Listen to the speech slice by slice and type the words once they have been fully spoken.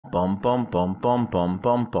Bum bum bum bum bum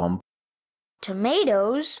bum bum.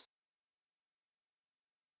 Tomatoes?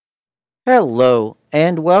 Hello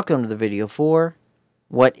and welcome to the video for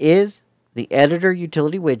what is the editor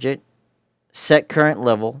utility widget set current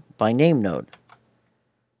level by name node.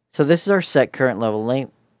 So this is our set current level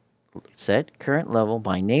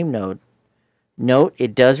by name node. Note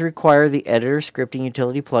it does require the editor scripting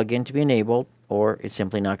utility plugin to be enabled or it's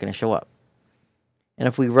simply not going to show up. And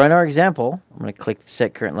if we run our example, I'm going to click the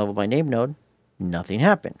set current level by name node, nothing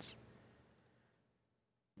happens.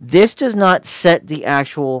 This does not set the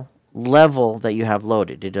actual level that you have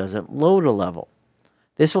loaded. It doesn't load a level.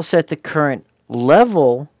 This will set the current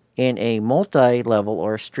level in a multi-level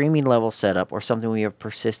or a streaming level setup or something we have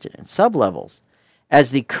persistent and sub-levels as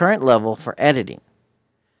the current level for editing.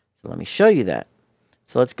 So let me show you that.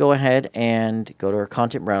 So let's go ahead and go to our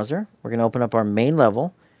content browser. We're going to open up our main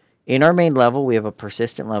level. In our main level, we have a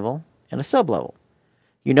persistent level and a sub-level.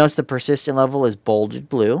 You notice the persistent level is bolded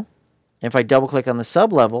blue. And if I double-click on the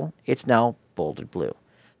sub-level, it's now bolded blue.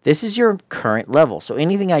 This is your current level. So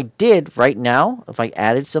anything I did right now, if I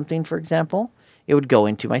added something, for example, it would go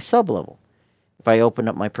into my sub-level. If I open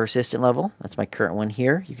up my persistent level, that's my current one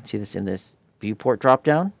here. You can see this in this viewport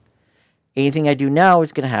dropdown. Anything I do now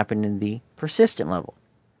is going to happen in the persistent level.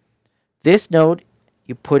 This node,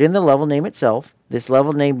 you put in the level name itself. This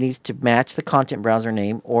level name needs to match the content browser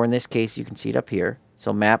name, or in this case, you can see it up here.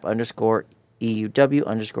 So map underscore EUW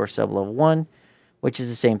underscore sublevel 1, which is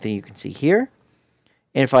the same thing you can see here.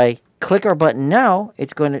 And if I click our button now,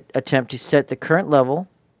 it's going to attempt to set the current level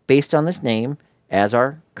based on this name as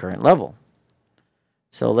our current level.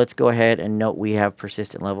 So let's go ahead and note we have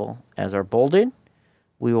persistent level as our bolded.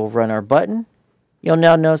 We will run our button. You'll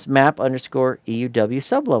now notice map underscore EUW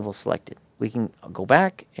sublevel selected. We can go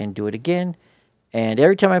back and do it again. And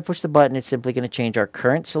every time I push the button, it's simply going to change our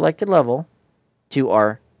current selected level to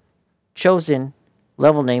our chosen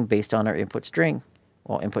level name based on our input string.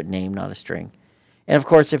 Well, input name, not a string. And of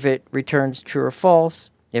course, if it returns true or false,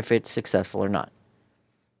 if it's successful or not.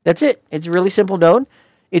 That's it. It's a really simple node.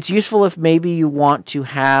 It's useful if maybe you want to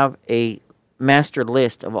have a master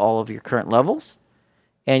list of all of your current levels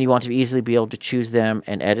and you want to easily be able to choose them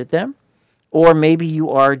and edit them. Or maybe you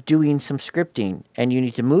are doing some scripting and you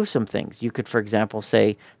need to move some things. You could, for example,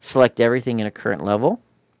 say select everything in a current level,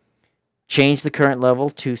 change the current level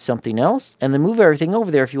to something else, and then move everything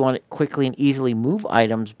over there if you want to quickly and easily move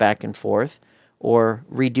items back and forth or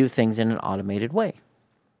redo things in an automated way.